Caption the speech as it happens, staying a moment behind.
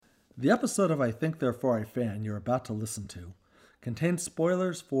The episode of I Think Therefore I Fan you're about to listen to contains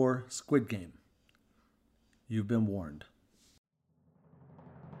spoilers for Squid Game. You've been warned.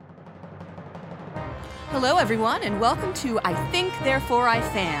 Hello, everyone, and welcome to I Think Therefore I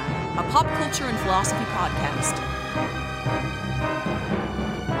Fan, a pop culture and philosophy podcast.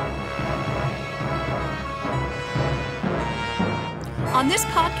 On this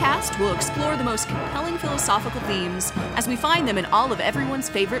podcast, we'll explore the most compelling philosophical themes as we find them in all of everyone's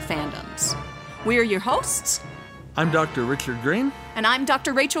favorite fandoms. We are your hosts. I'm Dr. Richard Green. And I'm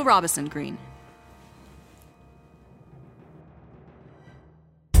Dr. Rachel Robison Green.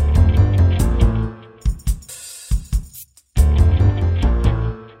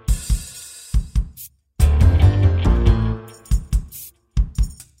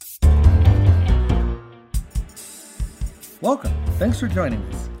 Welcome. Thanks for joining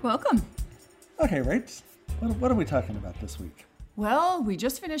us. Welcome. Okay, Rach, what are we talking about this week? Well, we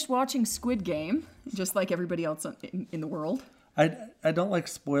just finished watching Squid Game, just like everybody else in the world. I don't like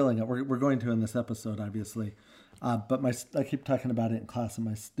spoiling it. We're going to in this episode, obviously. But I keep talking about it in class, and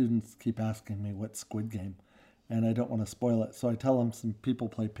my students keep asking me what's Squid Game. And I don't want to spoil it. So I tell them some people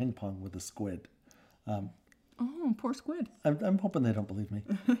play ping pong with a squid. Oh, poor squid. I'm hoping they don't believe me.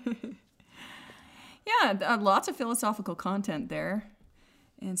 Yeah, lots of philosophical content there.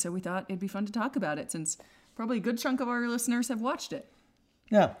 And so we thought it'd be fun to talk about it since probably a good chunk of our listeners have watched it.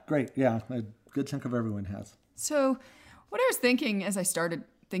 Yeah, great. Yeah, a good chunk of everyone has. So what I was thinking as I started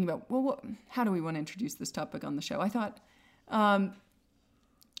thinking about, how do we want to introduce this topic on the show? I thought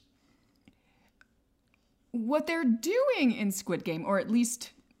what they're doing in Squid Game, or at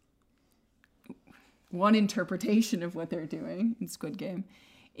least one interpretation of what they're doing in Squid Game,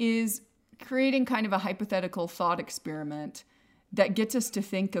 is creating kind of a hypothetical thought experiment that gets us to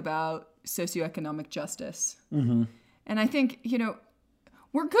think about socioeconomic justice. Mm-hmm. And I think,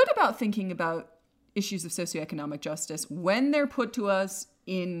 we're good about thinking about issues of socioeconomic justice when they're put to us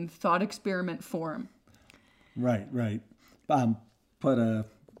in thought experiment form. Right. Put a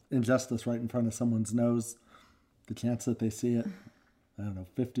injustice right in front of someone's nose. The chance that they see it, I don't know,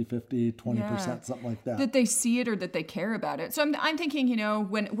 50-50, 20%, something like that. That they see it or that they care about it. So I'm thinking,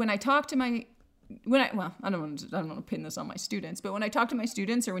 when I talk to I don't want to pin this on my students, but when I talk to my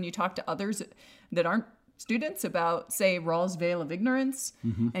students or when you talk to others that aren't students about, say, Rawls' veil of ignorance,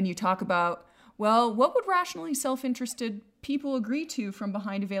 mm-hmm. and you talk about, well, what would rationally self-interested people agree to from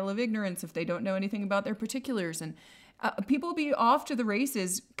behind a veil of ignorance if they don't know anything about their particulars? And people will be off to the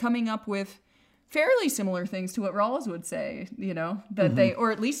races coming up with fairly similar things to what Rawls would say, that mm-hmm. they, or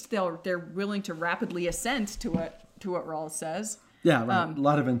at least they're willing to rapidly assent to what Rawls says. Yeah, right. A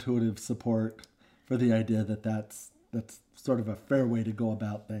lot of intuitive support for the idea that that's sort of a fair way to go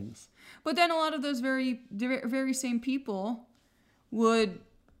about things. But then a lot of those very, very same people would,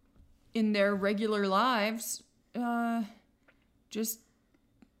 in their regular lives, just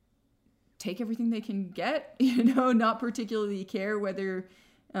take everything they can get, not particularly care whether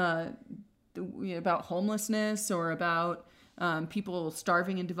about homelessness or about people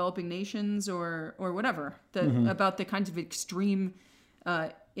starving in developing nations or whatever, mm-hmm. about the kinds of extreme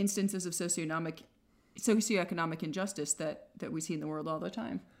instances of socioeconomic injustice that we see in the world all the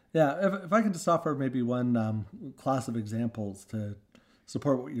time. Yeah, if I could just offer maybe one class of examples to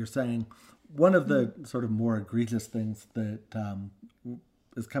support what you're saying. One of the sort of more egregious things that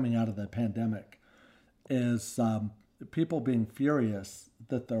is coming out of the pandemic is people being furious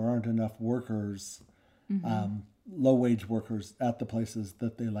that there aren't enough workers, mm-hmm. Low-wage workers at the places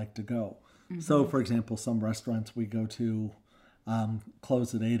that they like to go. Mm-hmm. So, for example, some restaurants we go to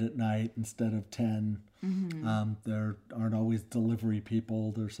close at 8 at night instead of 10. Mm-hmm. There aren't always delivery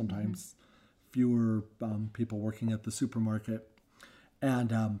people. There's sometimes mm-hmm. fewer people working at the supermarket.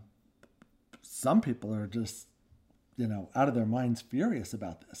 And some people are just, out of their minds furious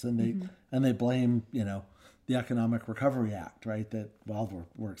about this. And they blame, the Economic Recovery Act, right? That,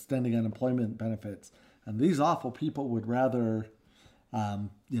 we're extending unemployment benefits. And these awful people would rather,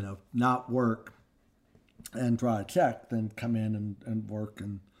 not work and draw a check than come in and work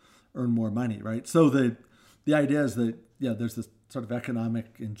and earn more money, right? So the idea is that, there's this sort of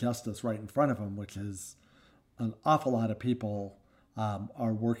economic injustice right in front of them, which is an awful lot of people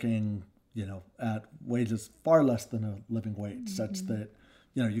are working, at wages far less than a living wage, mm-hmm. such that,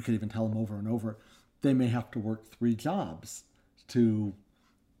 you could even tell them over and over, they may have to work 3 jobs to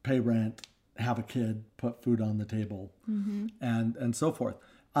pay rent, have a kid, put food on the table, mm-hmm. and so forth.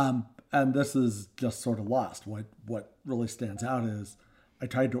 And this is just sort of lost. What really stands out is I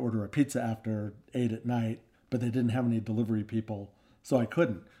tried to order a pizza after 8 at night, but they didn't have any delivery people, so I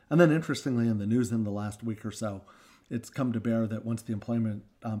couldn't. And then interestingly, in the news in the last week or so, it's come to bear that once the employment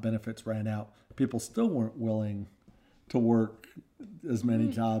benefits ran out, people still weren't willing to work as many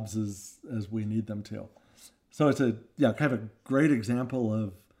jobs as we need them to. So it's a kind of a great example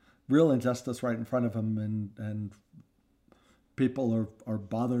of real injustice right in front of them, and people are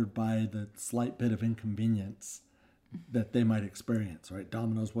bothered by the slight bit of inconvenience that they might experience, right?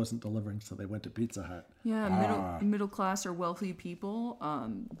 Domino's wasn't delivering, so they went to Pizza Hut. Yeah, middle class or wealthy people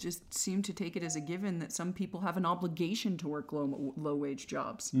just seem to take it as a given that some people have an obligation to work low wage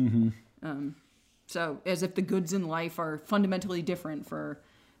jobs. So as if the goods in life are fundamentally different for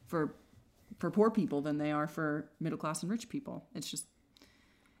poor people than they are for middle class and rich people. It's just,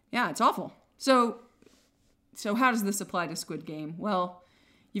 it's awful. So how does this apply to Squid Game? Well,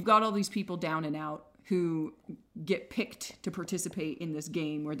 you've got all these people down and out who get picked to participate in this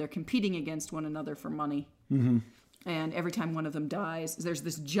game where they're competing against one another for money. Mm-hmm. And every time one of them dies, there's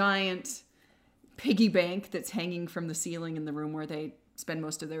this giant piggy bank that's hanging from the ceiling in the room where they spend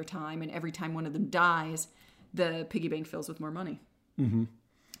most of their time. And every time one of them dies, the piggy bank fills with more money. Mm-hmm.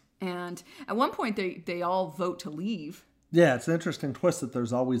 And at one point, they all vote to leave. Yeah, it's an interesting twist that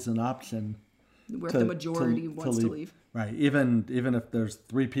there's always an option where the majority wants to leave. Right, even if there's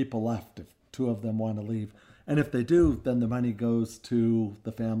 3 people left, if 2 of them want to leave. And if they do, then the money goes to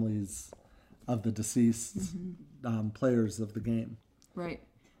the families of the deceased players of the game. Right.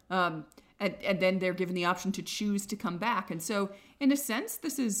 And then they're given the option to choose to come back. And so, in a sense,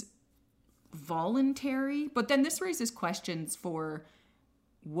 this is voluntary. But then this raises questions for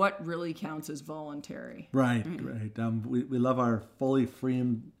what really counts as voluntary. Right, right. We love our fully free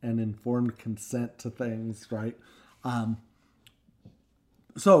and informed consent to things, right?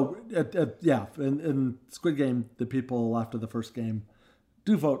 So, in Squid Game, the people after the first game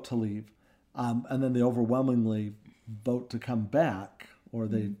do vote to leave. And then they overwhelmingly vote to come back, or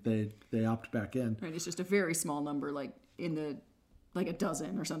they opt back in. Right, it's just a very small number, like a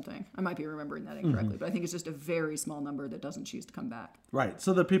dozen or something. I might be remembering that incorrectly, but I think it's just a very small number that doesn't choose to come back. Right.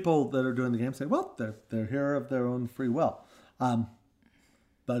 So the people that are doing the game say, well, they're here of their own free will.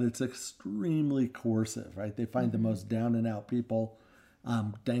 But it's extremely coercive, right? They find the most down and out people,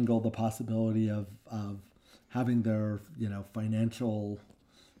 dangle the possibility of having their financial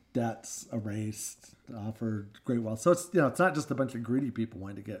debts erased, offered great wealth. So it's not just a bunch of greedy people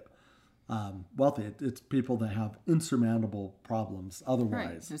wanting to get wealthy. It's people that have insurmountable problems otherwise.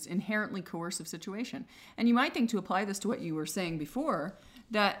 Right. It's an inherently coercive situation. And you might think, to apply this to what you were saying before,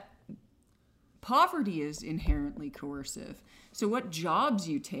 that poverty is inherently coercive. So what jobs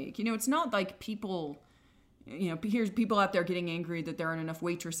you take, it's not like people, here's people out there getting angry that there aren't enough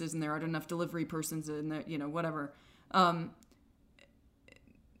waitresses and there aren't enough delivery persons and whatever.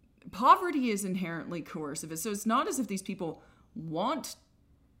 Poverty is inherently coercive. So it's not as if these people want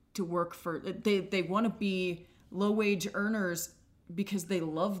to work they want to be low wage earners because they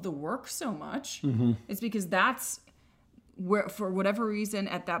love the work so much. Mm-hmm. It's because that's where, for whatever reason,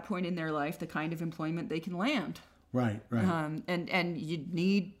 at that point in their life, the kind of employment they can land. Right. And you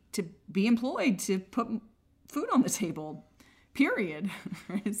need to be employed to put food on the table, period.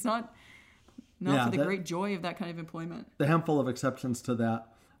 It's not for the great joy of that kind of employment. The handful of exceptions to that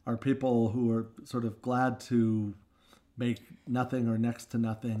are people who are sort of glad to make nothing or next to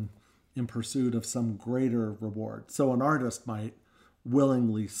nothing in pursuit of some greater reward. So an artist might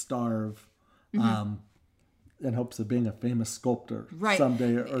willingly starve in hopes of being a famous sculptor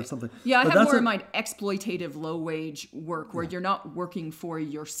someday or something. Yeah, I have more in mind exploitative low-wage work where you're not working for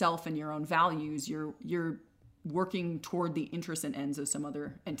yourself and your own values. You're working toward the interests and ends of some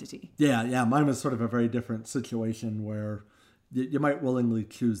other entity. Yeah. Mine was sort of a very different situation where you might willingly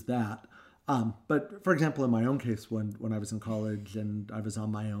choose that. But for example, in my own case, when I was in college and I was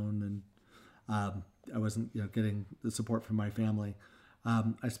on my own and I wasn't getting the support from my family,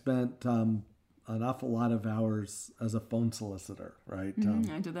 I spent an awful lot of hours as a phone solicitor, right?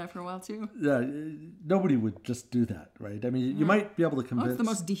 I did that for a while too. Yeah, nobody would just do that, right? I mean, you might be able to convince... it's the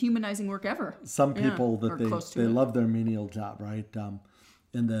most dehumanizing work ever. Some people that they love their menial job, right?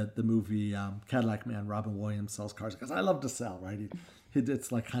 In the movie Cadillac Man, Robin Williams sells cars because I love to sell, right?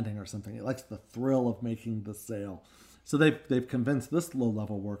 It's like hunting or something. He likes the thrill of making the sale. So they've convinced this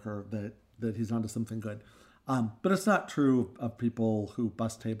low-level worker that he's onto something good. But it's not true of people who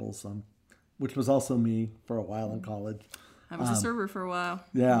bust tables, which was also me for a while in college. I was a server for a while.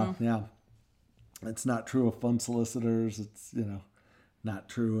 Yeah. It's not true of phone solicitors. It's not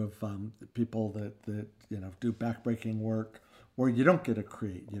true of people that do backbreaking work, or you don't get to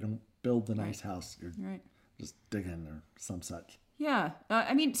create. You don't build the nice house. You're just digging or some such. Yeah.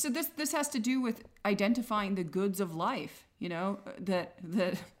 So this has to do with identifying the goods of life, that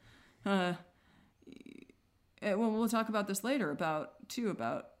well, we'll talk about this later about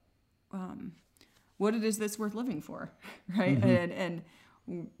what it is that's worth living for, right? And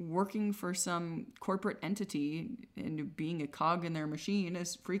working for some corporate entity and being a cog in their machine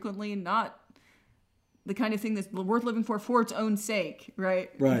is frequently not the kind of thing that's worth living for its own sake, right?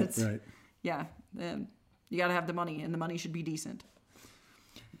 Right. Yeah, you got to have the money, and the money should be decent.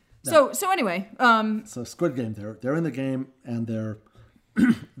 So anyway, so Squid Game, they're in the game, and they're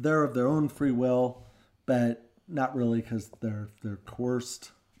they're of their own free will, but not really, because they're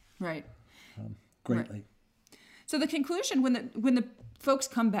coerced, right, greatly. Right. So the conclusion, when the folks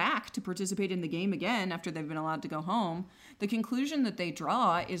come back to participate in the game again after they've been allowed to go home, the conclusion that they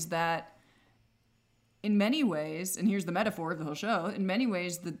draw is that in many ways, and here's the metaphor of the whole show, in many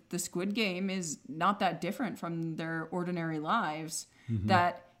ways the Squid Game is not that different from their ordinary lives.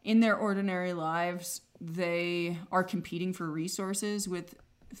 That in their ordinary lives, they are competing for resources with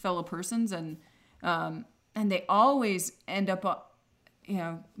fellow persons, and they always end up,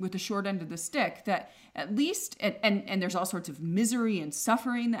 with the short end of the stick. That at least, and there's all sorts of misery and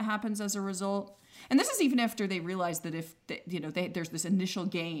suffering that happens as a result. And this is even after they realize that if there's this initial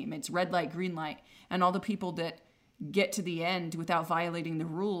game, it's red light, green light, and all the people that get to the end without violating the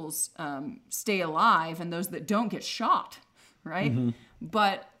rules stay alive, and those that don't get shot, right?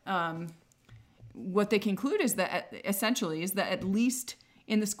 But what they conclude is that at least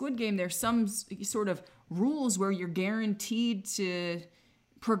in the Squid Game, there's some sort of rules where you're guaranteed to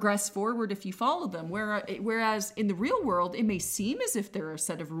progress forward if you follow them. Whereas in the real world, it may seem as if there are a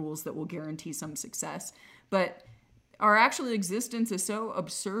set of rules that will guarantee some success, but our actual existence is so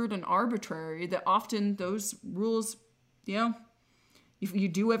absurd and arbitrary that often those rules, if you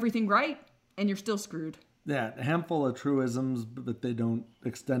do everything right and you're still screwed. Yeah, a handful of truisms, but they don't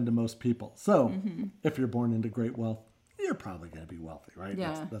extend to most people. So if you're born into great wealth, you're probably going to be wealthy, right?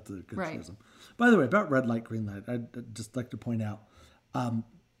 Yeah. That's a good truism. By the way, about red light, green light, I'd just like to point out,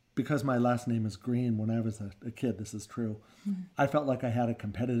 because my last name is Green, when I was a kid, this is true, I felt like I had a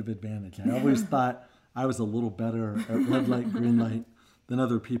competitive advantage. I always thought I was a little better at red light, green light than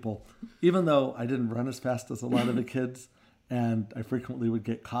other people, even though I didn't run as fast as a lot of the kids, and I frequently would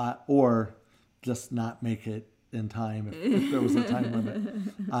get caught or just not make it in time if there was a time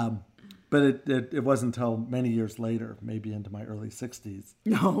limit. But it wasn't until many years later, maybe into my early 60s,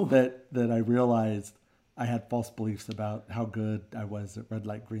 that I realized I had false beliefs about how good I was at red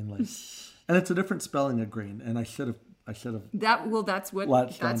light, green light. And it's a different spelling of green, and I should have that's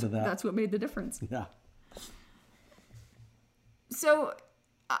what made the difference. Yeah. So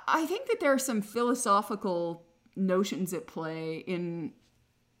I think that there are some philosophical notions at play in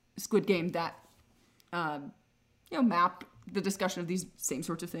Squid Game that map the discussion of these same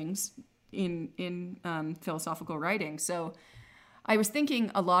sorts of things in philosophical writing. So I was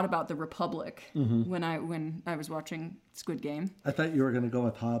thinking a lot about the Republic when I was watching Squid Game. I thought you were going to go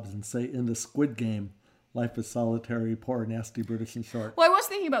with Hobbes and say, in the Squid Game, life is solitary, poor, nasty, brutish, and short. Well, I was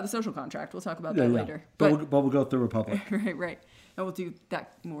thinking about the social contract. We'll talk about that later. But we'll go through Republic. Right. And we'll do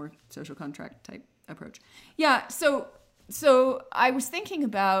that more social contract type approach. Yeah, so I was thinking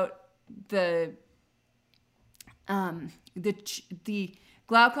about the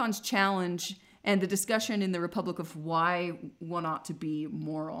Glaucon's challenge and the discussion in the Republic of why one ought to be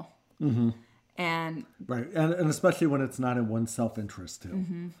moral. And right, and especially when it's not in one's self-interest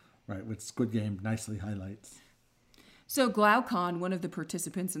too. Right, which Squid Game nicely highlights. So Glaucon, one of the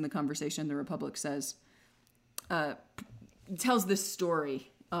participants in the conversation, the Republic says, tells this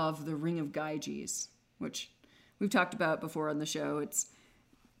story of the Ring of Gyges, which we've talked about before on the show. It's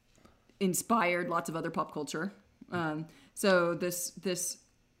inspired lots of other pop culture. So this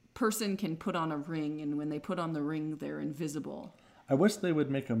person can put on a ring, and when they put on the ring, they're invisible. I wish they would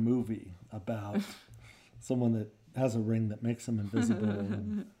make a movie about someone that has a ring that makes them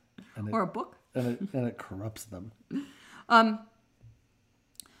invisible, or a book, and it corrupts them.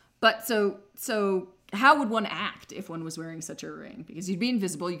 But so how would one act if one was wearing such a ring? Because you'd be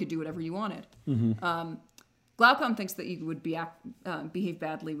invisible, you could do whatever you wanted. Glaucon thinks that you would behave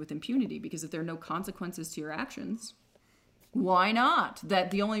badly with impunity, because if there are no consequences to your actions, why not?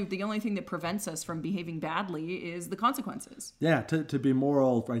 That the only thing that prevents us from behaving badly is the consequences. Yeah, to be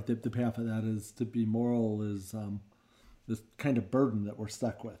moral, right? The path of that is to be moral is this kind of burden that we're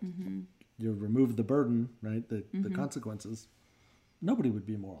stuck with. You remove the burden, right? The consequences. Nobody would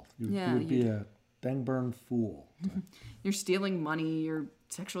be moral. You would be a dang burn fool. You're stealing money. You're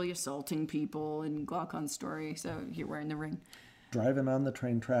sexually assaulting people in Glaucon's story. So you're wearing the ring. Driving on the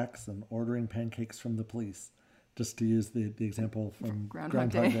train tracks and ordering pancakes from the police. Just to use the example from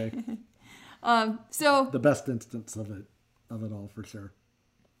Groundhog Day. So the best instance of it all, for sure.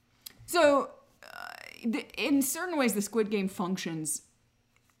 So, in certain ways, the Squid Game functions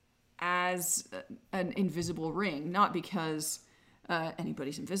as an invisible ring, not because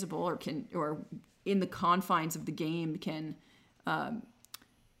anybody's invisible or in the confines of the game can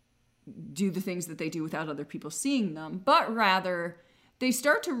do the things that they do without other people seeing them, but rather they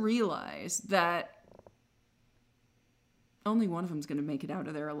start to realize that only one of them is going to make it out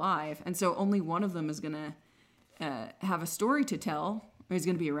of there alive, and so only one of them is going to have a story to tell, or is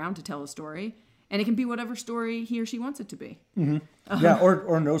going to be around to tell a story, and it can be whatever story he or she wants it to be. Yeah,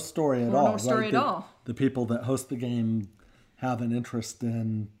 or no story at all. No story at all. The people that host the game have an interest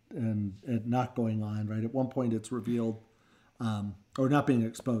in it not going on, right? At one point it's revealed, or not being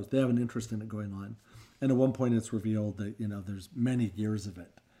exposed. They have an interest in it going on. And at one point it's revealed that, there's many years of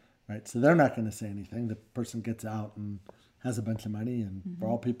it, right? So they're not going to say anything. The person gets out and has a bunch of money, and for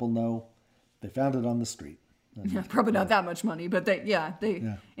all people know, they found it on the street. Yeah, probably not that much money, but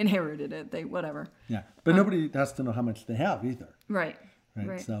they inherited it. They whatever. Yeah, but nobody has to know how much they have either. Right.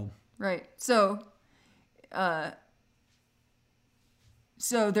 So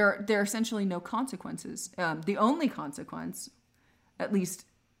there are essentially no consequences. The only consequence, at least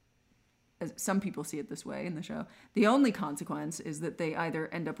as some people see it this way in the show, the only consequence is that they either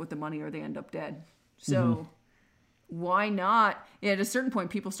end up with the money or they end up dead. So why not? At a certain point,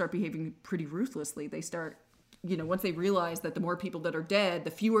 people start behaving pretty ruthlessly. They start, once they realize that the more people that are dead,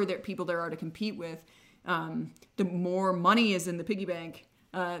 the fewer people there are to compete with, the more money is in the piggy bank,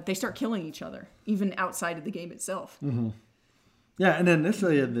 they start killing each other, even outside of the game itself. Yeah, and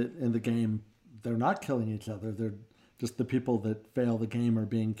initially in the game, they're not killing each other. They're just the people that fail the game are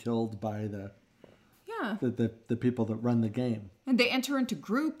being killed by the people that run the game. And they enter into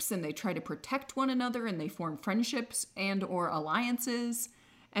groups and they try to protect one another and they form friendships and or alliances.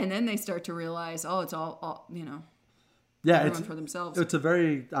 And then they start to realize, it's all everyone for themselves. It's a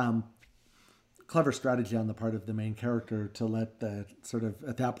very clever strategy on the part of the main character to let the sort of,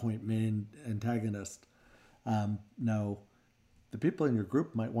 at that point, main antagonist know the people in your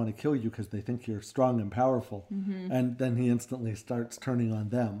group might want to kill you because they think you're strong and powerful. And then he instantly starts turning on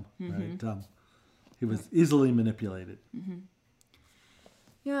them. Right? He was easily manipulated.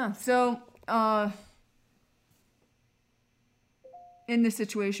 Yeah. So in this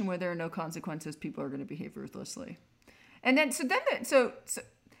situation where there are no consequences, people are going to behave ruthlessly. And then,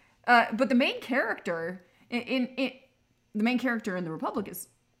 but the main character the main character in the Republic is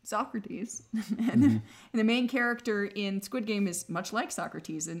Socrates. And the main character in Squid Game is much like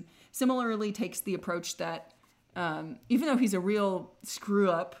Socrates and similarly takes the approach that even though he's a real screw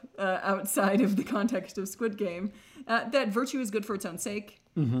up outside of the context of Squid Game, that virtue is good for its own sake.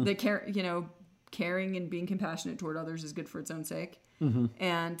 That caring and being compassionate toward others is good for its own sake.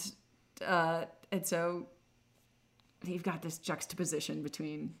 And so you've got this juxtaposition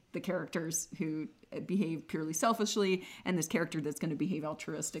between the characters who behave purely selfishly and this character that's going to behave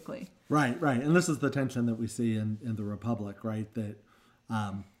altruistically. Right. And this is the tension that we see in the Republic, right? That,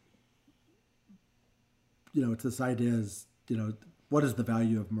 it's this idea is, what is the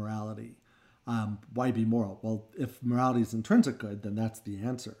value of morality? Why be moral? Well, if morality is intrinsic good, then that's the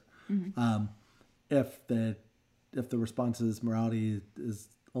answer. If the response is morality is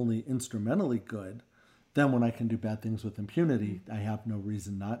only instrumentally good, then when I can do bad things with impunity, I have no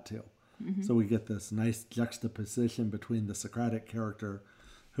reason not to. So we get this nice juxtaposition between the Socratic character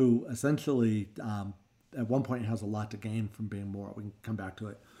who essentially at one point has a lot to gain from being moral. We can come back to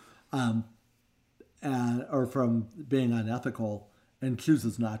it. Or from being unethical and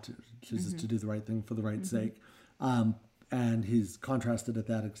chooses not to, chooses to do the right thing for the right sake. And he's contrasted at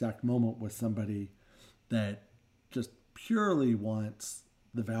that exact moment with somebody that just purely wants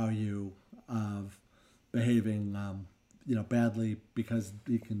the value of behaving, badly because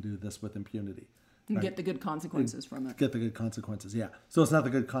he can do this with impunity. And get the good consequences from it. Get the good consequences, yeah. So it's not the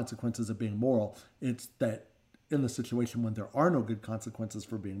good consequences of being moral. It's that in the situation when there are no good consequences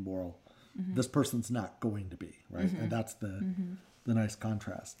for being moral, this person's not going to be, right? And that's the nice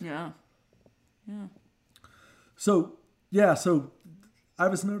contrast. Yeah. So I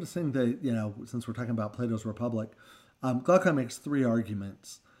was noticing that, since we're talking about Plato's Republic, Glaucon makes three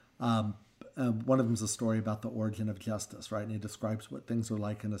arguments. One of them is a story about the origin of justice, right? And he describes what things are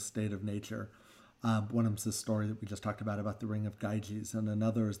like in a state of nature. One of them is this story that we just talked about the ring of Gyges. And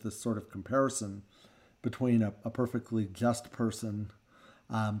another is this sort of comparison between a perfectly just person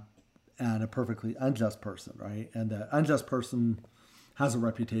and a perfectly unjust person, right? And the unjust person has a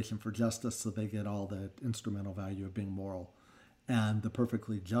reputation for justice, so they get all the instrumental value of being moral. And the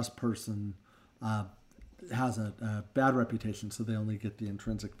perfectly just person has a bad reputation, so they only get the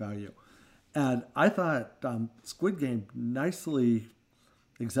intrinsic value. And I thought Squid Game nicely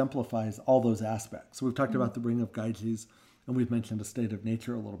exemplifies all those aspects. So we've talked about the Ring of Gyges, and we've mentioned a state of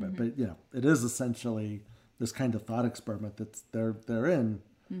nature a little bit, but it is essentially this kind of thought experiment that's they're in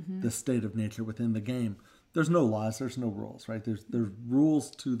this state of nature within the game. There's no laws, there's no rules, right? There's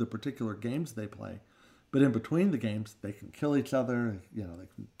rules to the particular games they play, but in between the games, they can kill each other. They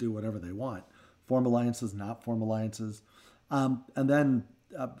can do whatever they want. Form alliances, not form alliances, and then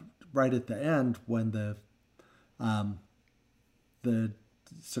right at the end, when the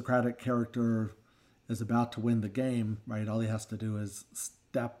Socratic character is about to win the game, right? All he has to do is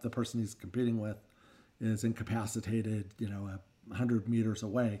step the person he's competing with is incapacitated, 100 meters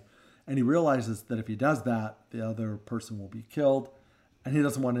away. And he realizes that if he does that, the other person will be killed, and he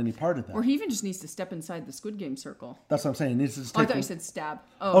doesn't want any part of that. Or he even just needs to step inside the Squid Game circle. That's what I'm saying. He needs to just I take thought you said stab.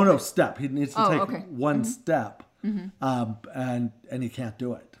 Oh, no, step. He needs to take okay. one step, and he can't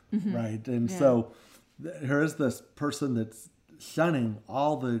do it, right? And so here is this person that's shunning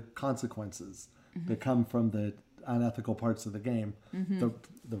all the consequences that come from the unethical parts of the game,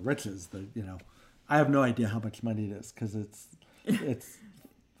 the riches, I have no idea how much money it is, because it's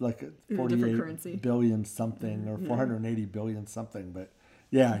like 48 billion something or 480 billion something, but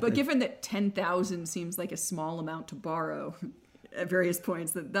But given that 10,000 seems like a small amount to borrow at various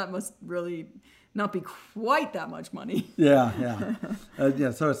points, that must really not be quite that much money. Yeah.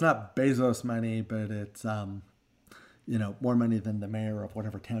 So it's not Bezos money, but it's more money than the mayor of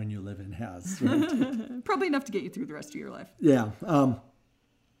whatever town you live in has. Right? Probably enough to get you through the rest of your life. Yeah.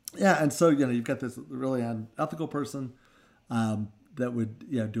 And so you've got this really unethical person that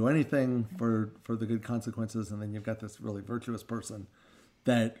would do anything for the good consequences, and then you've got this really virtuous person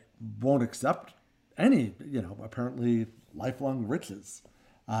that won't accept any apparently lifelong riches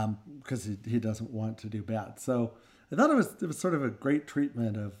because he doesn't want to do bad. So I thought it was sort of a great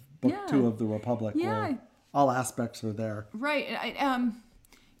treatment of Book 2 of the Republic, where all aspects are there. Right.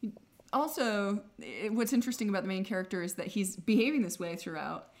 Also, what's interesting about the main character is that he's behaving this way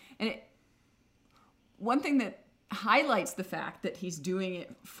throughout. And one thing that highlights the fact that he's doing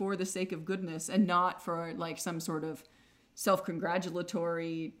it for the sake of goodness and not for like some sort of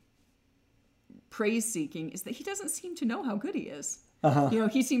self-congratulatory praise-seeking is that he doesn't seem to know how good he is.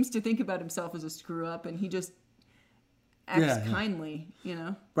 He seems to think about himself as a screw-up, and he just acts kindly,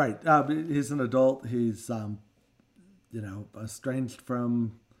 Right. He's an adult. He's, estranged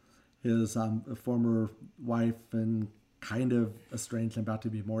from his former wife, and kind of estranged, about to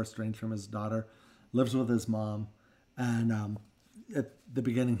be more estranged from his daughter, lives with his mom. And at the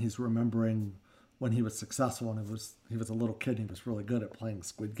beginning, he's remembering when he was successful, and he was a little kid, and he was really good at playing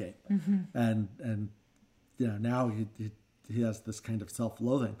Squid Game. And now he has this kind of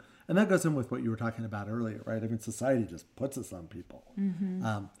self-loathing. And that goes in with what you were talking about earlier, right? I mean, society just puts this on people.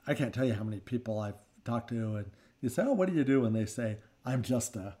 I can't tell you how many people I've talked to, and you say, "Oh, what do you do?" And they say, "I'm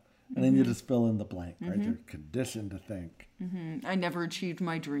just a," and then you just fill in the blank, right? You're conditioned to think. I never achieved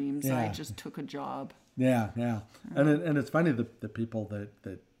my dreams. I just took a job. Yeah. And it's funny the people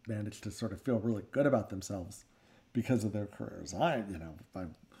that manage to sort of feel really good about themselves because of their careers.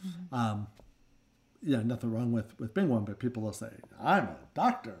 Nothing wrong with being one, but people will say, "I'm a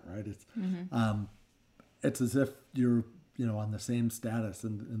doctor," right? It's as if you're, on the same status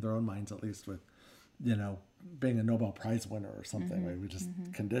in their own minds, at least, with, being a Nobel Prize winner or something, right? We just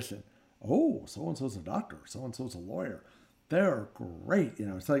condition. Oh, so-and-so's a doctor. So-and-so's a lawyer. They're great.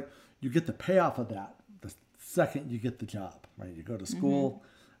 It's like you get the payoff of that the second you get the job, right? You go to school,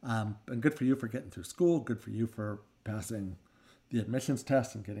 and good for you for getting through school. Good for you for passing the admissions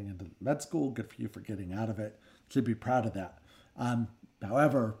test and getting into med school. Good for you for getting out of it. You should be proud of that.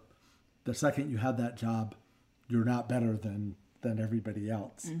 However, the second you have that job, you're not better than everybody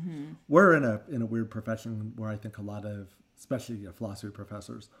else. We're in a weird profession where I think a lot of, especially philosophy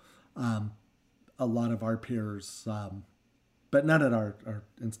professors, a lot of our peers, but none at our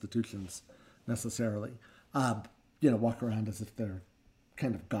institutions necessarily, walk around as if they're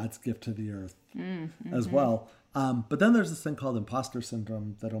kind of God's gift to the earth as well. But then there's this thing called imposter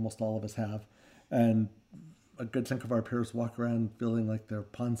syndrome that almost all of us have. And a good chunk of our peers walk around feeling like they're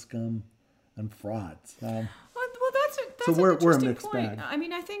pond scum and frauds. Well, that's so we're a mixed point. bag. I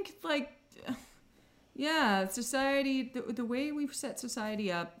mean, I think society, the way we've set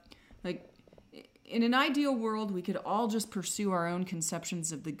society up, like in an ideal world, we could all just pursue our own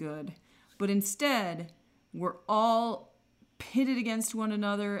conceptions of the good. But instead, we're all pitted against one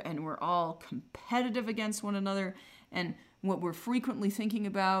another, and we're all competitive against one another. And what we're frequently thinking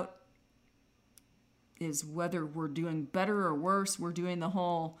about is whether we're doing better or worse. We're doing the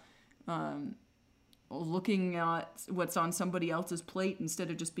whole looking at what's on somebody else's plate instead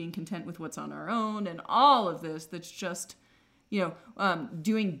of just being content with what's on our own, and all of this that's just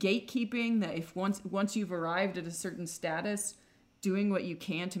doing gatekeeping, that if once you've arrived at a certain status, doing what you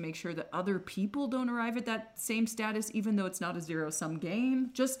can to make sure that other people don't arrive at that same status, even though it's not a zero-sum game.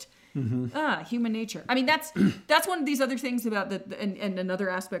 Just human nature. I mean, that's one of these other things about and another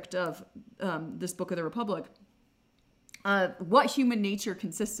aspect of this book of the Republic. What human nature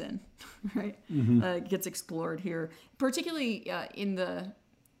consists in, right? Gets explored here, particularly in the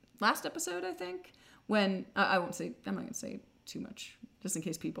last episode, I think. When I'm not going to say too much, just in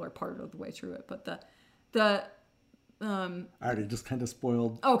case people are part of the way through it. But I already just kind of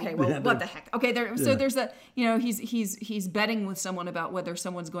spoiled. Okay, well, what the heck? Okay, so there's a he's betting with someone about whether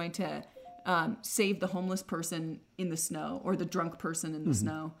someone's going to save the homeless person in the snow or the drunk person in the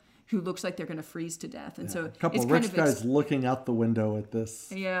snow who looks like they're going to freeze to death. And so a couple of rich guys looking out the window at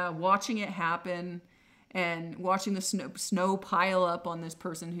this. Yeah, watching it happen. And watching the snow pile up on this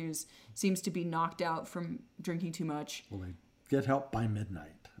person who seems to be knocked out from drinking too much. Will they get help by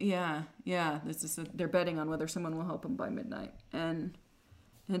midnight? Yeah. They're betting on whether someone will help them by midnight. And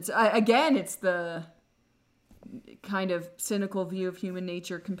it's it's the kind of cynical view of human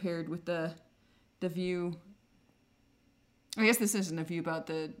nature compared with the view. I guess this isn't a view about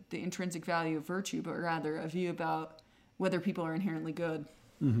the intrinsic value of virtue, but rather a view about whether people are inherently good.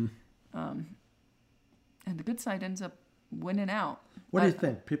 And the good side ends up winning out. What do you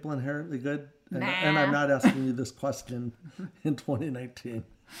think? People inherently good? Nah. And I'm not asking you this question in 2019.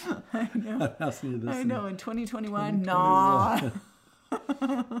 I know. I'm asking you this. I know. In 2021, nah.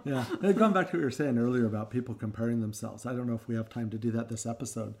 Yeah. And going back to what you were saying earlier about people comparing themselves, I don't know if we have time to do that this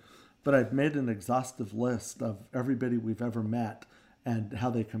episode, but I've made an exhaustive list of everybody we've ever met and how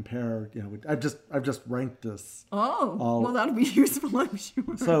they compare. I've just ranked this. Oh, well, that'll be useful, I'm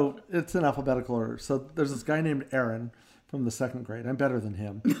sure. So it's in alphabetical order. So there's this guy named Aaron from the 2nd grade. I'm better than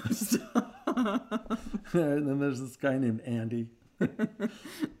him. And then there's this guy named Andy.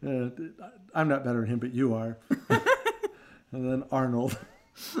 I'm not better than him, but you are. And then Arnold.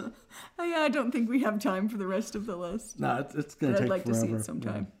 I don't think we have time for the rest of the list. No, it's going to take forever. I'd like to see it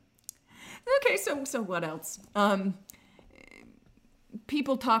sometime. Yeah. Okay, so what else?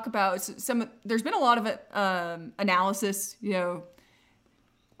 People talk about there's been a lot of analysis,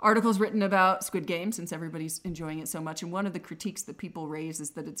 articles written about Squid Game since everybody's enjoying it so much. And one of the critiques that people raise is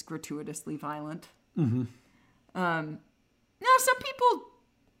that it's gratuitously violent. Now, some people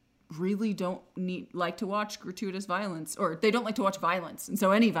really don't like to watch gratuitous violence, or they don't like to watch violence. And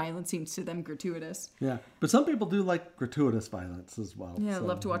so any violence seems to them gratuitous. Yeah, but some people do like gratuitous violence as well. Yeah, so,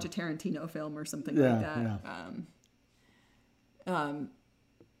 love to watch a Tarantino film or something like that. Yeah.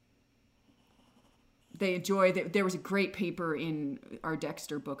 They enjoy. There was a great paper in our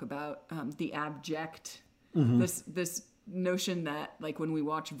Dexter book about the abject. This notion that, like, when we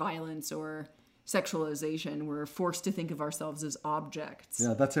watch violence or sexualization, we're forced to think of ourselves as objects.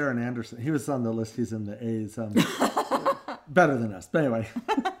 Yeah, that's Aaron Anderson. He was on the list. He's in the A's. Better than us. But anyway,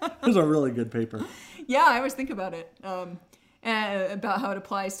 it was a really good paper. Yeah, I always think about it. About how it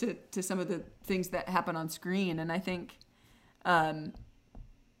applies to some of the things that happen on screen. And I think,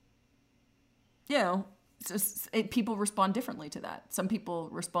 people respond differently to that. Some people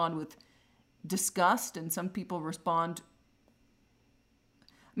respond with disgust, and some people respond.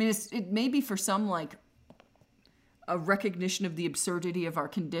 I mean, it may be for some like a recognition of the absurdity of our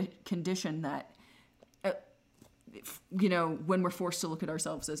condition that, when we're forced to look at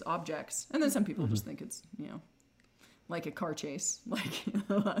ourselves as objects. And then some people just think it's, like a car chase, like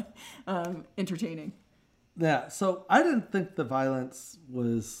entertaining. Yeah, so I didn't think the violence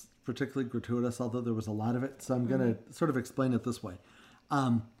was particularly gratuitous, although there was a lot of it. So I'm going to sort of explain it this way.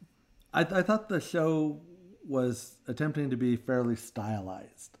 I thought the show was attempting to be fairly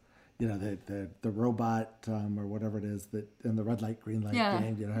stylized. The robot or whatever it is that in the red light, green light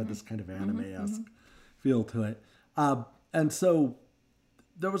game, had this kind of anime-esque feel to it. And so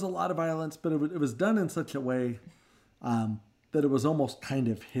there was a lot of violence, but it was done in such a way that it was almost kind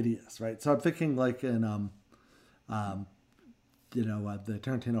of hideous, right? So I'm thinking like in, the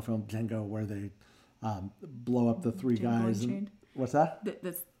Tarantino film Django, where they blow up the three Django guys. Unchained? What's that?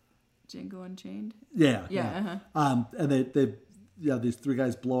 That's Django Unchained? Yeah. Yeah. And they these three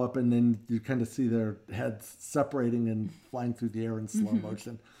guys blow up, and then you kind of see their heads separating and flying through the air in slow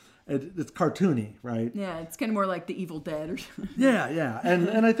motion. It's cartoony, right? Yeah, it's kind of more like The Evil Dead or something. Yeah.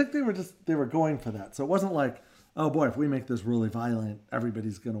 And I think they were going for that. So it wasn't like, oh boy, if we make this really violent,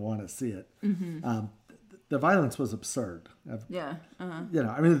 everybody's going to want to see it. The violence was absurd. Yeah.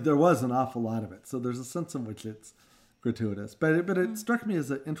 There was an awful lot of it. So there's a sense in which it's gratuitous. But it struck me as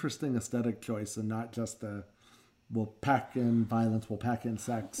an interesting aesthetic choice and not just a we'll pack in violence, we'll pack in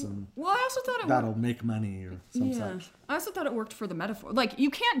sex, and Well, I also thought that'll make money or some such. I also thought it worked for the metaphor. Like, you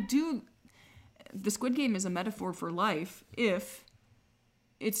can't do the Squid Game is a metaphor for life if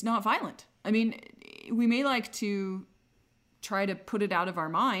it's not violent. I mean, we may like to try to put it out of our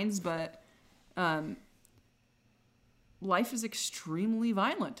minds, but life is extremely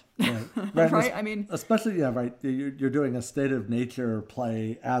violent. Right. Right? I mean, especially, right. You're doing a state of nature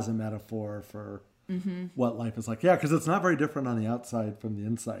play as a metaphor for what life is like. Yeah, because it's not very different on the outside from the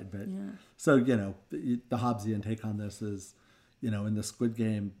inside. But so, the Hobbesian take on this is, in the Squid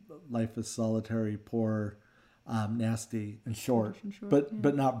Game, life is solitary, poor, nasty, and short,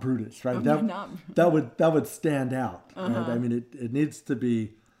 but not brutish, right? That would stand out. Right? I mean, it needs to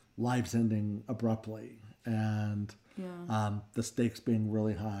be lives ending abruptly, and the stakes being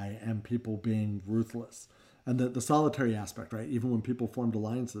really high, and people being ruthless, and the solitary aspect, right? Even when people formed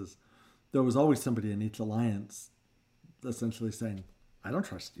alliances, there was always somebody in each alliance, essentially saying, "I don't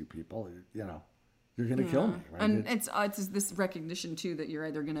trust you people. You're going to kill me." Right? And it's this recognition too that you're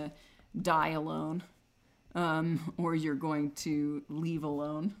either going to die alone, or you're going to leave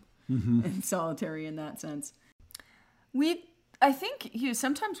alone, and solitary in that sense. I think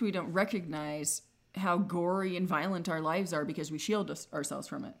sometimes we don't recognize how gory and violent our lives are because we shield ourselves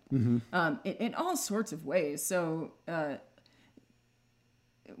from it in all sorts of ways. So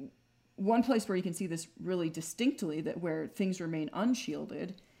one place where you can see this really distinctly, that where things remain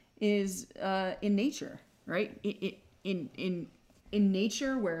unshielded, is in nature, right? In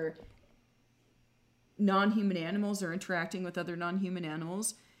nature, where non-human animals are interacting with other non-human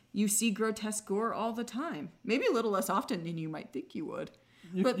animals, you see grotesque gore all the time. Maybe a little less often than you might think you would.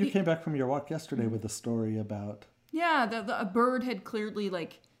 You came back from your walk yesterday with a story about... Yeah, a bird had clearly,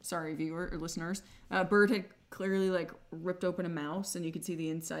 sorry, viewer or listeners, a bird had clearly, ripped open a mouse, and you could see the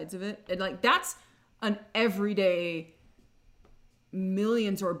insides of it. And, that's an everyday,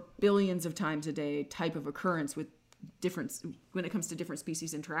 millions or billions of times a day type of occurrence with when it comes to different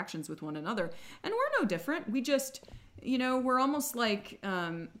species interactions with one another. And we're no different. We just, we're almost like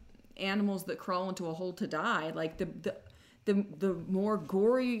animals that crawl into a hole to die. Like the more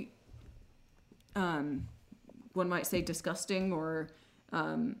gory, one might say disgusting or,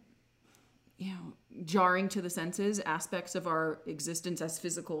 jarring to the senses aspects of our existence as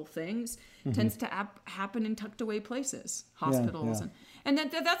physical things tends to happen in tucked away places, hospitals. And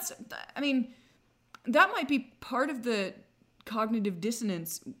that's, I mean, that might be part of the cognitive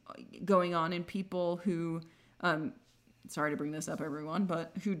dissonance going on in people who, sorry to bring this up, everyone,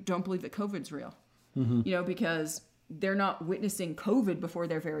 but who don't believe that COVID's real, because they're not witnessing COVID before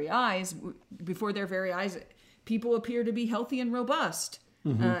their very eyes. Before their very eyes, people appear to be healthy and robust.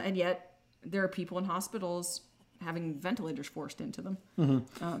 And yet there are people in hospitals having ventilators forced into them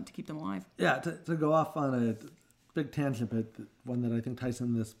to keep them alive. Yeah, to go off on a big tangent, but one that I think ties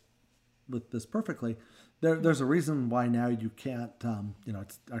in with this perfectly. There's a reason why now you can't,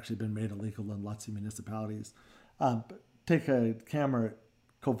 it's actually been made illegal in lots of municipalities, take a camera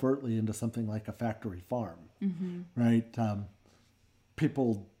covertly into something like a factory farm, right?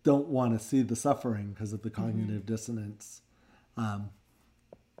 People don't want to see the suffering because of the cognitive dissonance,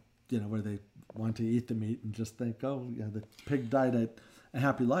 where they want to eat the meat and just think, oh, the pig died a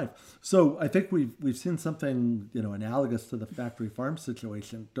happy life. So I think we've seen something, analogous to the factory farm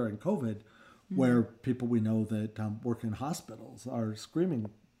situation during COVID, where people we know that work in hospitals are screaming,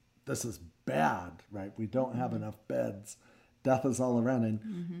 this is bad, right? We don't have enough beds. Death is all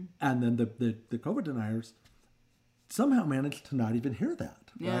around. And then the COVID deniers somehow managed to not even hear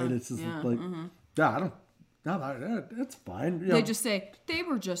that, right? It's just I don't, no, it's fine. They just say they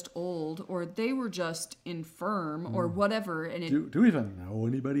were just old, or they were just infirm, or whatever. And do you even know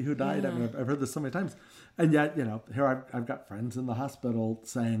anybody who died? I mean, I've heard this so many times, and yet here I've got friends in the hospital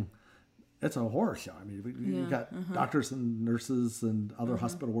saying it's a horror show. I mean, you've got doctors and nurses and other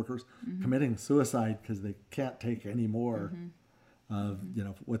hospital workers committing suicide because they can't take any more of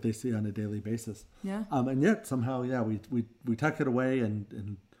what they see on a daily basis. And yet somehow we tuck it away,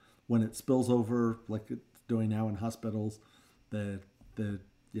 and when it spills over like it's doing now in hospitals, the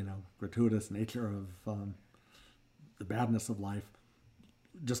gratuitous nature of the badness of life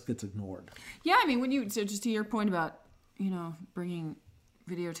just gets ignored. Yeah, I mean, so just to your point about bringing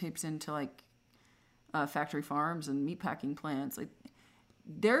videotapes into factory farms and meatpacking plants,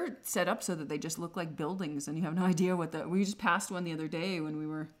 they're set up so that they just look like buildings, and you have no idea we just passed one the other day when we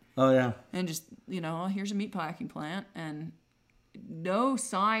were and just here's a meatpacking plant, and no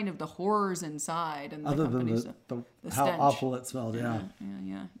sign of the horrors inside, and other than the how stench. Awful it smelled.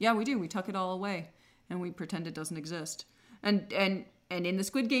 Yeah, we do. We tuck it all away and we pretend it doesn't exist, and in the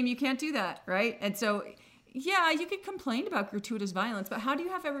Squid Game you can't do that, right? And so yeah, you could complain about gratuitous violence, but how do you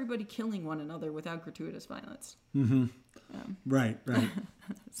have everybody killing one another without gratuitous violence? Right.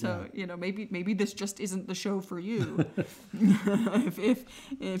 So maybe this just isn't the show for you.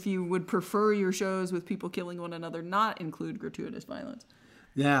 if you would prefer your shows with people killing one another not include gratuitous violence.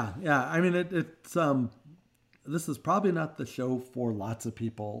 Yeah. I mean, it's this is probably not the show for lots of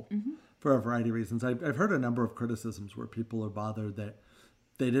people for a variety of reasons. I've heard a number of criticisms where people are bothered that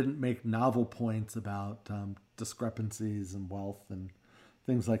they didn't make novel points about discrepancies in wealth and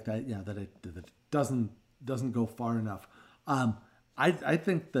things like that. Yeah, that it doesn't go far enough. I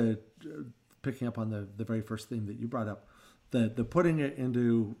think that picking up on the very first theme that you brought up, the putting it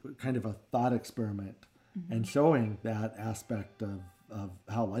into kind of a thought experiment and showing that aspect of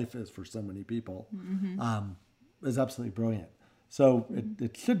how life is for so many people is absolutely brilliant. So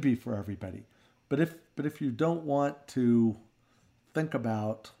it should be for everybody. But if you don't want to think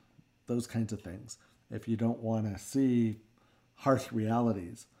about those kinds of things, if you don't want to see harsh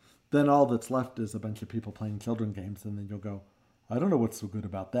realities, then all that's left is a bunch of people playing children games, and then you'll go, I don't know what's so good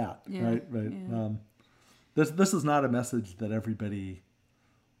about that, right? Yeah. This is not a message that everybody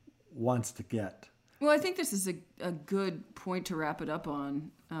wants to get. Well, I think this is a good point to wrap it up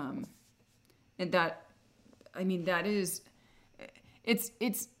on, and that is,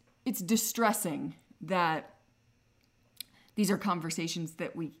 it's distressing that these are conversations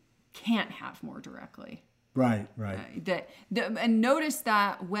that we can't have more directly. Right. And notice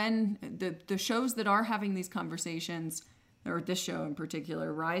that when the shows that are having these conversations, or this show in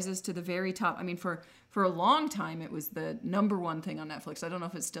particular, rises to the very top. I mean, for a long time, it was the number one thing on Netflix. I don't know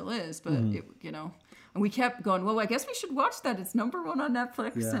if it still is, but and we kept going, well, I guess we should watch that. It's number one on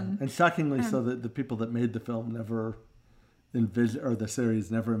Netflix. Yeah. And shockingly so that the people that made the film never envisioned, or the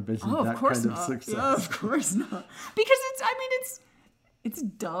series never envisioned that kind of success. Yeah, of course not. Because it's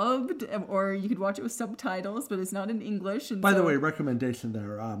dubbed, or you could watch it with subtitles, but it's not in English. And By the way, recommendation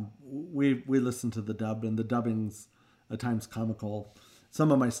there. We listened to the dub, and the dubbing's at times comical.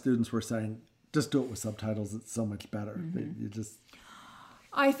 Some of my students were saying, just do it with subtitles. It's so much better.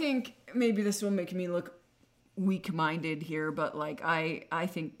 I think maybe this will make me look weak-minded here, but I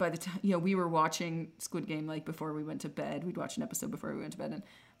think by the time we were watching Squid Game before we went to bed, we'd watch an episode before we went to bed, and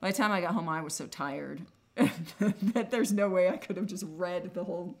by the time I got home, I was so tired that there's no way I could have just read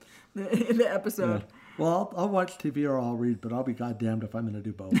the episode. Yeah. Well, I'll watch TV or I'll read, but I'll be goddamned if I'm going to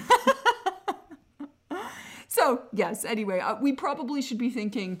do both. So yes. Anyway, we probably should be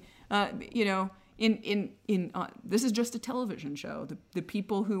thinking, this is just a television show. The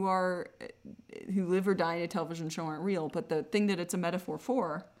people who live or die in a television show aren't real, but the thing that it's a metaphor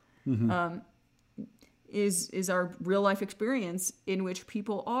for is our real life experience in which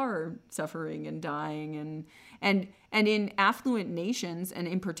people are suffering and dying, and in affluent nations, and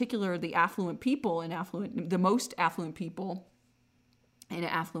in particular the affluent people the most affluent people in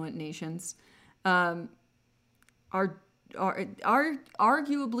affluent nations are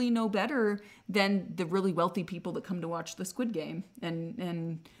arguably no better than the really wealthy people that come to watch the Squid Game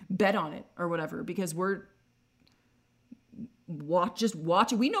and bet on it or whatever, because we're just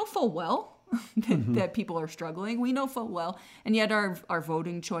watching. We know full well that people are struggling. We know full well, and yet our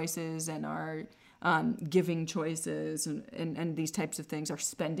voting choices and our giving choices and these types of things, our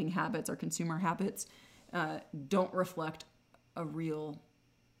spending habits, our consumer habits, don't reflect a real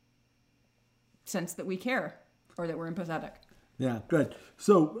sense that we care or that we're empathetic. Yeah, good.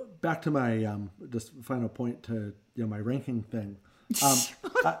 So back to my just final point to my ranking thing.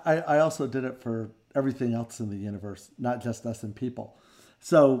 I also did it for everything else in the universe, not just us and people.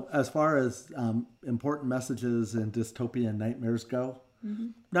 So as far as important messages and dystopian nightmares go,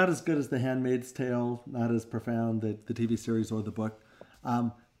 not as good as The Handmaid's Tale, not as profound the TV series or the book.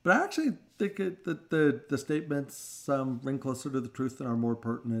 But I actually think that the statements ring closer to the truth and are more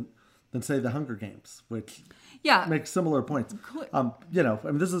pertinent than, say, The Hunger Games, which makes similar points.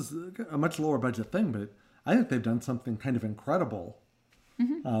 This is a much lower budget thing, but I think they've done something kind of incredible.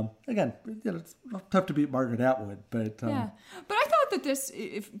 Again, it's tough to beat Margaret Atwood, but but I thought that this,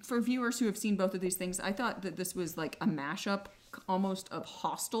 for viewers who have seen both of these things, I thought that this was like a mashup almost of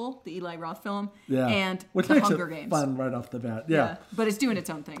Hostel, the Eli Roth film, and which The makes Hunger it Games. Fun right off the bat. Yeah, but it's doing its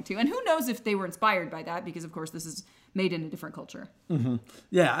own thing too, and who knows if they were inspired by that, because of course this is made in a different culture.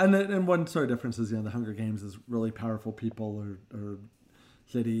 Yeah, and one sort of difference is The Hunger Games is really powerful people are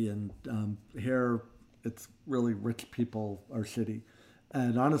shitty, and here it's really rich people are shitty.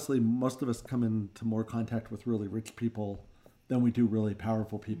 And honestly, most of us come into more contact with really rich people than we do really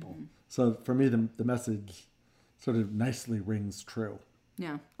powerful people. So for me, the message sort of nicely rings true.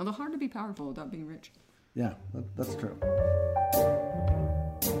 Yeah, although hard to be powerful without being rich. Yeah, that's true.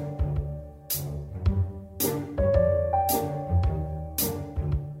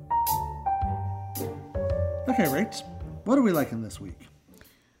 Okay, Rach, what are we liking this week?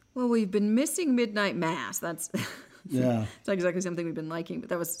 Well, we've been missing Midnight Mass. That's Yeah. it's not exactly something we've been liking, but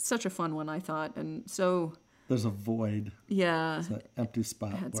that was such a fun one, I thought. And so, There's a void. yeah, It's an empty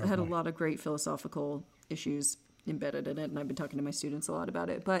spot. it had a lot of great philosophical issues embedded in it, and I've been talking to my students a lot about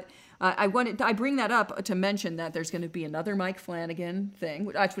it. But I bring that up to mention that there's going to be another Mike Flanagan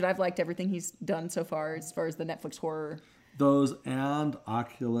thing. Actually, I've liked everything he's done so far as the Netflix horror. Those and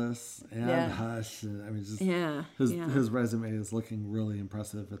Oculus and Yeah. Hush. I mean, just Yeah, his resume is looking really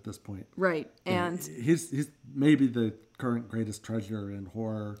impressive at this point. right. And He's maybe the current greatest treasure in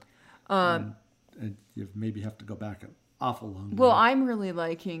horror. And you maybe have to go back an awful long well, way. I'm really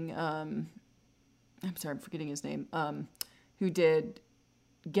liking. I'm sorry, I'm forgetting his name. Who did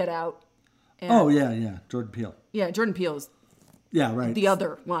Get Out? And, Oh, yeah. Jordan Peele. yeah, Jordan Peele's Yeah, right. the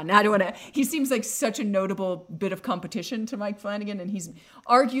other one. I don't want to. He seems like such a notable bit of competition to Mike Flanagan, and he's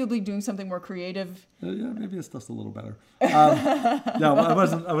arguably doing something more creative. Yeah, maybe his stuff's a little better. No, I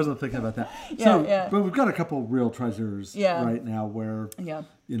wasn't thinking about that. Yeah. But we've got a couple real treasures Yeah. right now where, Yeah.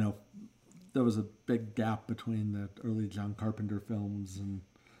 there was a big gap between the early John Carpenter films and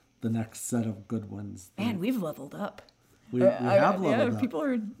the next set of good ones. Man, we've leveled up. We have leveled up. People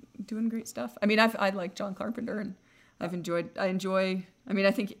are doing great stuff. I mean, I like John Carpenter, and I enjoy. I mean,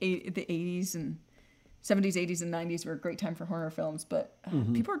 I think the 80s and 70s, 80s, and 90s were a great time for horror films, but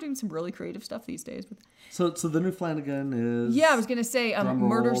people are doing some really creative stuff these days. So the new Flanagan is... Yeah, I was gonna say Drum roll.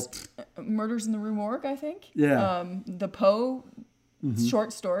 Murders in the Rue Morgue, I think. Yeah. The Poe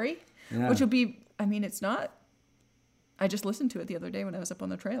short story, Yeah. which will be. I mean, it's not. I just listened to it the other day when I was up on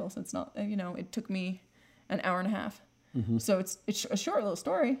the trail. So it's not. It took me an hour and a half. So it's a short little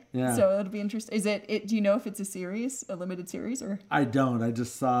story. Yeah. So it'll be interesting. Is it? Do you know if it's a series, a limited series, or? I don't. I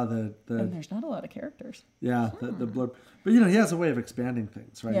just saw And there's not a lot of characters. the blurb. But, he has a way of expanding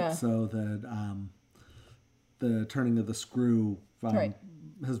things, right? Yeah. So that the Turning of the Screw, Right.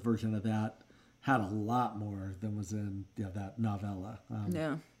 his version of that, had a lot more than was in that novella.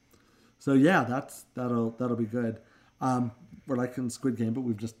 Yeah. So yeah, that'll be good. We're liking Squid Game, but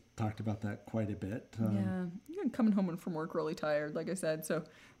we've just talked about that quite a bit. Yeah, you're coming home from work really tired, like I said. So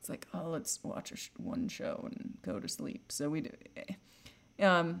it's like, oh, let's watch one show and go to sleep. So we do.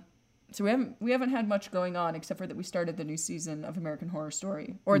 So we haven't had much going on except for that we started the new season of American Horror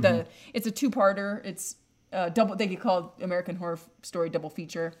Story, or it's a two-parter. It's double. They get called American Horror Story double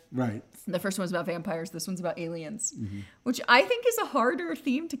feature. Right. The first one's about vampires. This one's about aliens, which I think is a harder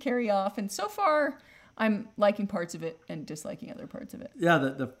theme to carry off. And so far, I'm liking parts of it and disliking other parts of it. Yeah,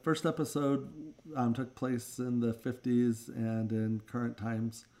 the first episode took place in the 50s and in current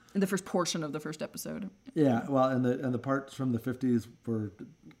times. In the first portion of the first episode. Yeah, well, and the parts from the 50s were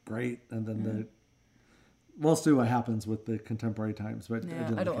great, and then we'll see what happens with the contemporary times. But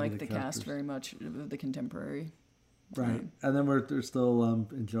Yeah, I don't like the cast very much of the contemporary. Right, and then we're still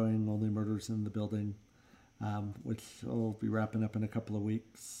enjoying Only Murders in the Building, which will be wrapping up in a couple of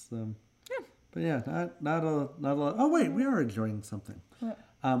weeks. But yeah, not a lot. Oh wait, we are enjoying something. What?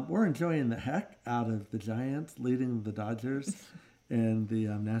 We're enjoying the heck out of the Giants leading the Dodgers in the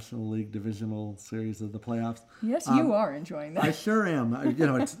National League Divisional Series of the playoffs. Yes, you are enjoying that. I sure am.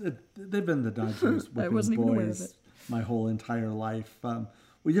 They've been the Dodgers I whipping wasn't even aware of boys it. my whole entire life. Well,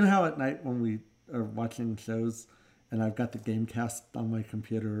 you know how at night when we are watching shows and I've got the Gamecast on my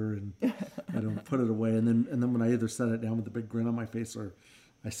computer and I don't put it away, and then when I either set it down with a big grin on my face or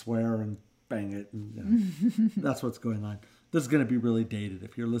I swear and bang it, and that's what's going on. This is going to be really dated.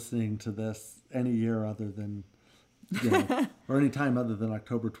 If you're listening to this any year other than, or any time other than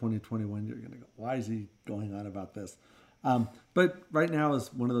October 2021, you're going to go, why is he going on about this? But right now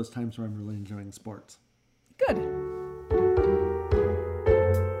is one of those times where I'm really enjoying sports. Good.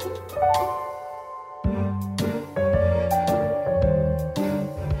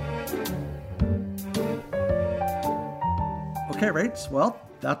 Okay, Rach, well,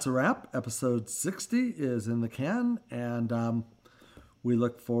 that's a wrap. Episode 60 is in the can, and we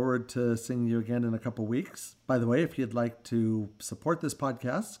look forward to seeing you again in a couple weeks. By the way, if you'd like to support this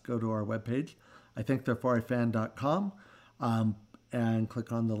podcast, go to our webpage, ithinkthereforeifan.com, and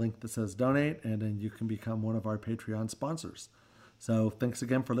click on the link that says donate, and then you can become one of our Patreon sponsors. So thanks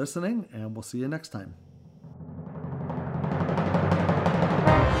again for listening, and we'll see you next time.